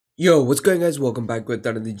Yo, what's going guys? Welcome back with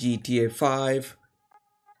another GTA 5.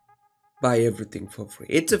 Buy everything for free.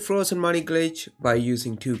 It's a frozen money glitch by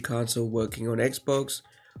using two consoles working on Xbox,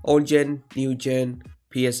 old gen, new gen,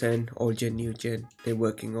 PSN, old gen, new gen. They're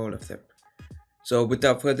working all of them. So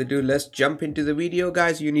without further ado, let's jump into the video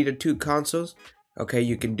guys. You need two consoles. Okay,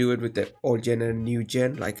 you can do it with the old gen and new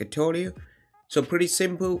gen like I told you. So pretty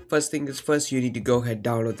simple. First thing is first, you need to go ahead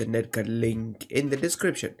download the netcode link in the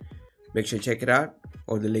description. Make sure to check it out.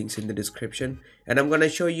 All the links in the description, and I'm gonna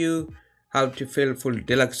show you how to fill full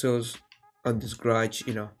deluxos on this garage,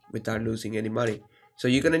 without losing any money. So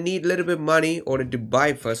you're gonna need a little bit of money in order to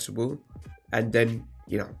buy first of all, and then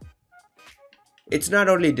it's not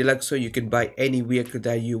only deluxo, you can buy any vehicle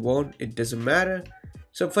that you want, it doesn't matter.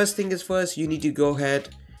 So first thing is first, you need to go ahead,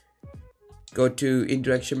 go to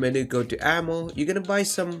interaction menu, go to ammo. You're gonna buy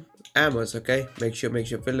some ammos, okay? Make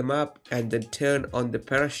sure fill them up, and then turn on the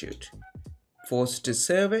parachute. Forced to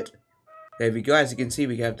serve it. There we go. As you can see,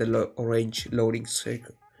 we have the orange loading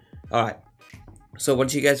circle. Alright, so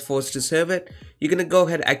once you guys forced to serve it, you're gonna go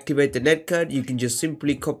ahead and activate the netcode. You can just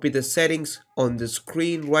simply copy the settings on the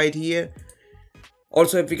screen right here.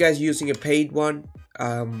 Also, if you guys using a paid one,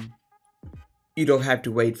 you don't have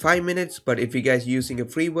to wait 5 minutes, but if you guys using a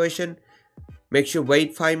free version, make sure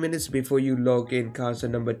wait 5 minutes before you log in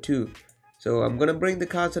console number 2. So I'm gonna bring the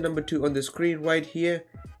console number 2 on the screen right here.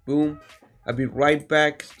 Boom. I'll be right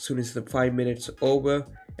back as soon as the 5 minutes over.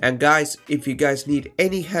 And guys, if you guys need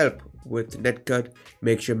any help with netcode,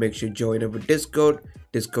 make sure join our Discord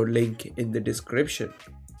link in the description.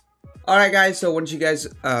 Alright guys, so once you guys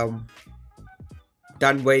done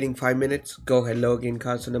waiting 5 minutes, go ahead log in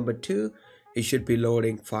console number 2. It should be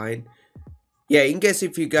loading fine. Yeah, in case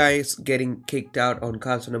if you guys getting kicked out on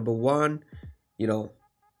console number 1, you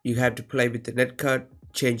have to play with the netcode,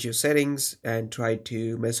 change your settings and try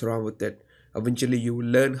to mess around with it. Eventually you will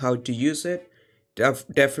learn how to use it.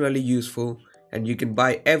 Definitely useful, and you can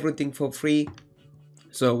buy everything for free.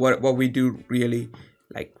 So what we do really,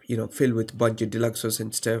 like, fill with a bunch of deluxos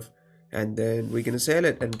and stuff, and then we're gonna sell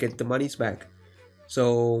it and get the monies back.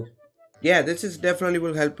 So yeah, this is definitely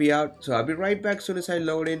will help you out. So I'll be right back as soon as I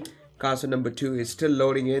load in. Console number 2 is still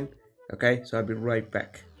loading in. Okay, so I'll be right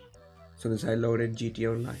back as soon as I load in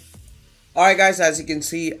GTA Online. Alright guys, as you can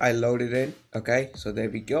see, I loaded in. Okay, so there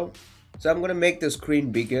we go. So I'm gonna make the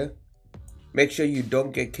screen bigger. Make sure you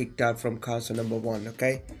don't get kicked out from console number 1,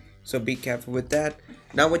 okay? So be careful with that.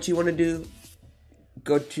 Now what you want to do,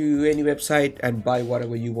 go to any website and buy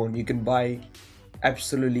whatever you want. You can buy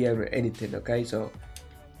absolutely anything, okay? So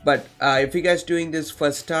but if you guys doing this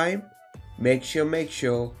first time, make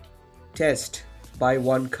sure test, buy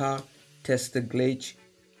one car, test the glitch,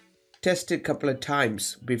 test it a couple of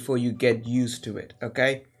times before you get used to it,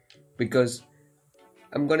 okay? Because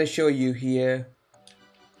I'm gonna show you here.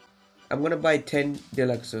 I'm gonna buy 10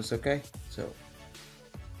 deluxos, okay? So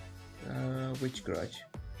which garage?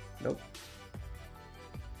 Nope.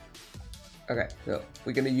 Okay, so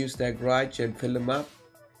we're gonna use that garage and fill them up.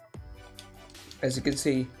 As you can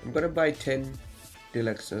see, I'm gonna buy 10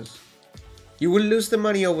 deluxos. You will lose the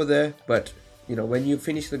money over there, but when you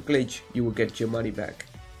finish the glitch, you will get your money back.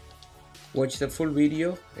 Watch the full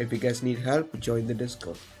video. If you guys need help, join the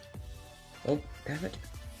Discord. Oh, damn it.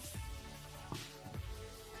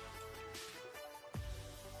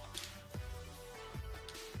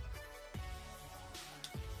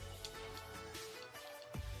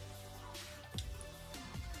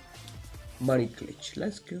 Money glitch,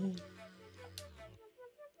 let's go.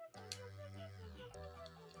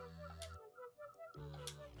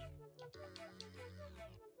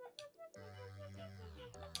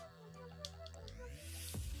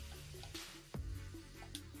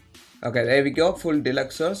 Okay, there we go, full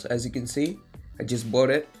deluxos. As you can see, I just bought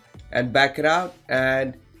it and back it out.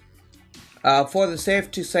 And for the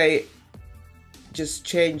safety, say just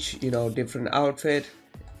change different outfit,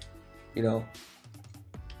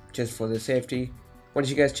 just for the safety. Once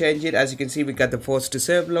you guys change it, as you can see, we got the forced to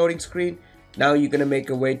serve loading screen. Now you're gonna make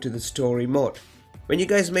a way to the story mode. When you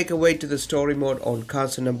guys make a way to the story mode on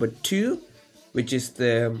console number 2, which is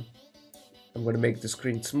the I'm gonna make the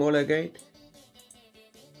screen smaller again.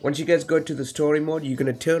 Once you guys go to the story mode, you're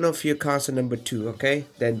gonna turn off your console number 2, okay?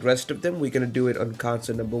 Then rest of them, we're gonna do it on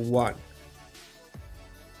console number 1.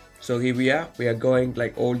 So here we are going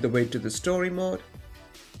like all the way to the story mode.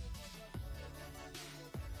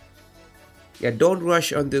 Yeah, don't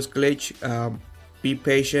rush on this glitch. Be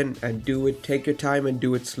patient and do it. Take your time and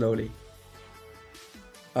do it slowly.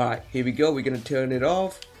 Alright, here we go. We're gonna turn it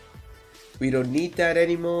off. We don't need that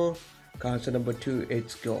anymore. Console number 2,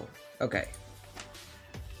 it's gone. Okay.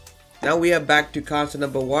 Now we are back to console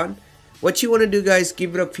number 1. What you want to do, guys,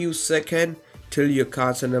 give it a few seconds till your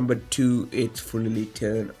console number 2 is fully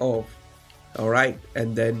turned off. Alright,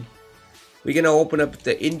 and then we're gonna open up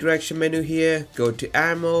the interaction menu here, go to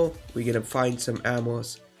ammo, we're gonna find some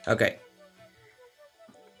ammos. Okay,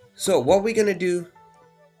 so what we're gonna do,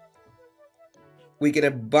 we're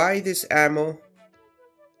gonna buy this ammo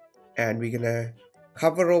and we're gonna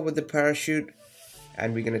hover over the parachute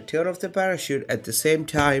and we're gonna turn off the parachute. At the same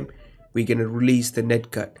time, we're gonna release the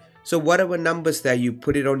netcut. So whatever numbers that you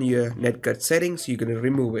put it on your netcut settings, you're gonna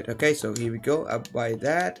remove it. Okay, so here we go. I'll buy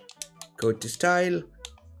that, go to style,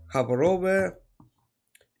 hover over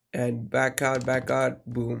and back out,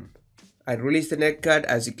 boom. I release the netcut.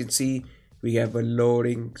 As you can see, we have a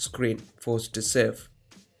loading screen, forced to save.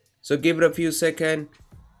 So give it a few seconds.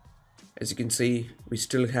 As you can see, we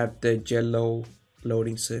still have the yellow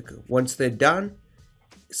loading circle. Once they're done,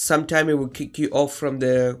 sometime it will kick you off from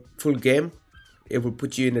the full game. It will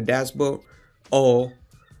put you in a dashboard, or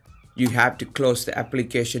you have to close the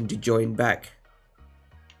application to join back.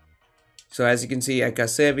 So as you can see, I got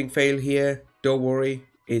saving fail here. Don't worry,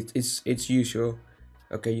 it's usual.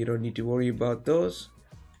 Okay, you don't need to worry about those.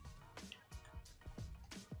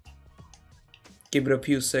 Give it a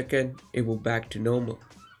few seconds, it will back to normal.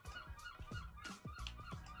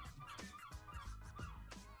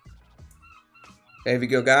 There we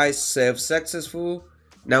go, guys, save successful.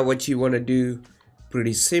 Now what you want to do,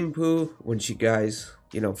 pretty simple. Once you guys,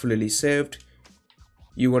 fully saved,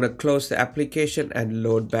 you want to close the application and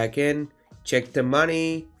load back in, check the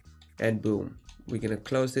money, and boom, we're gonna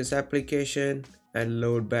close this application and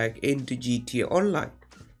load back into GTA Online,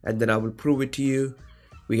 and then I will prove it to you.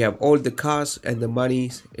 We have all the cars and the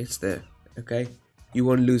money, it's there. Okay, you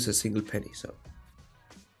won't lose a single penny. So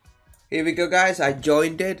here we go, guys, I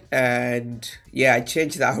joined it, and yeah, I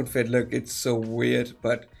changed the outfit. Look, it's so weird,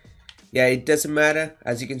 but yeah, it doesn't matter.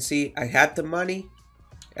 As you can see, I had the money,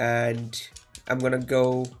 and I'm gonna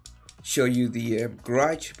go show you the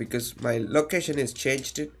garage because my location is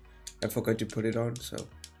changed. I forgot to put it on, so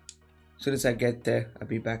as soon as I get there, I'll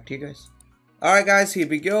be back to you guys. Alright, guys, here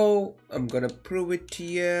we go. I'm gonna prove it to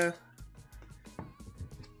you.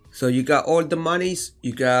 So you got all the monies,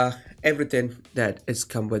 you got everything that is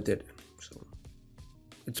come with it. So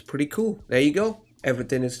it's pretty cool. There you go.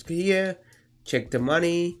 Everything is here. Check the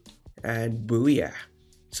money and booyah.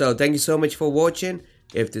 So thank you so much for watching.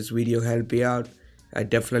 If this video helped you out, I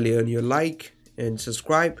definitely earn your like and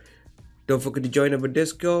subscribe. Don't forget to join our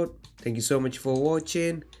Discord. Thank you so much for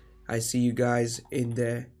watching. I see you guys in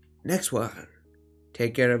the next one.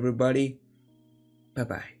 Take care, everybody. Bye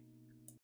bye.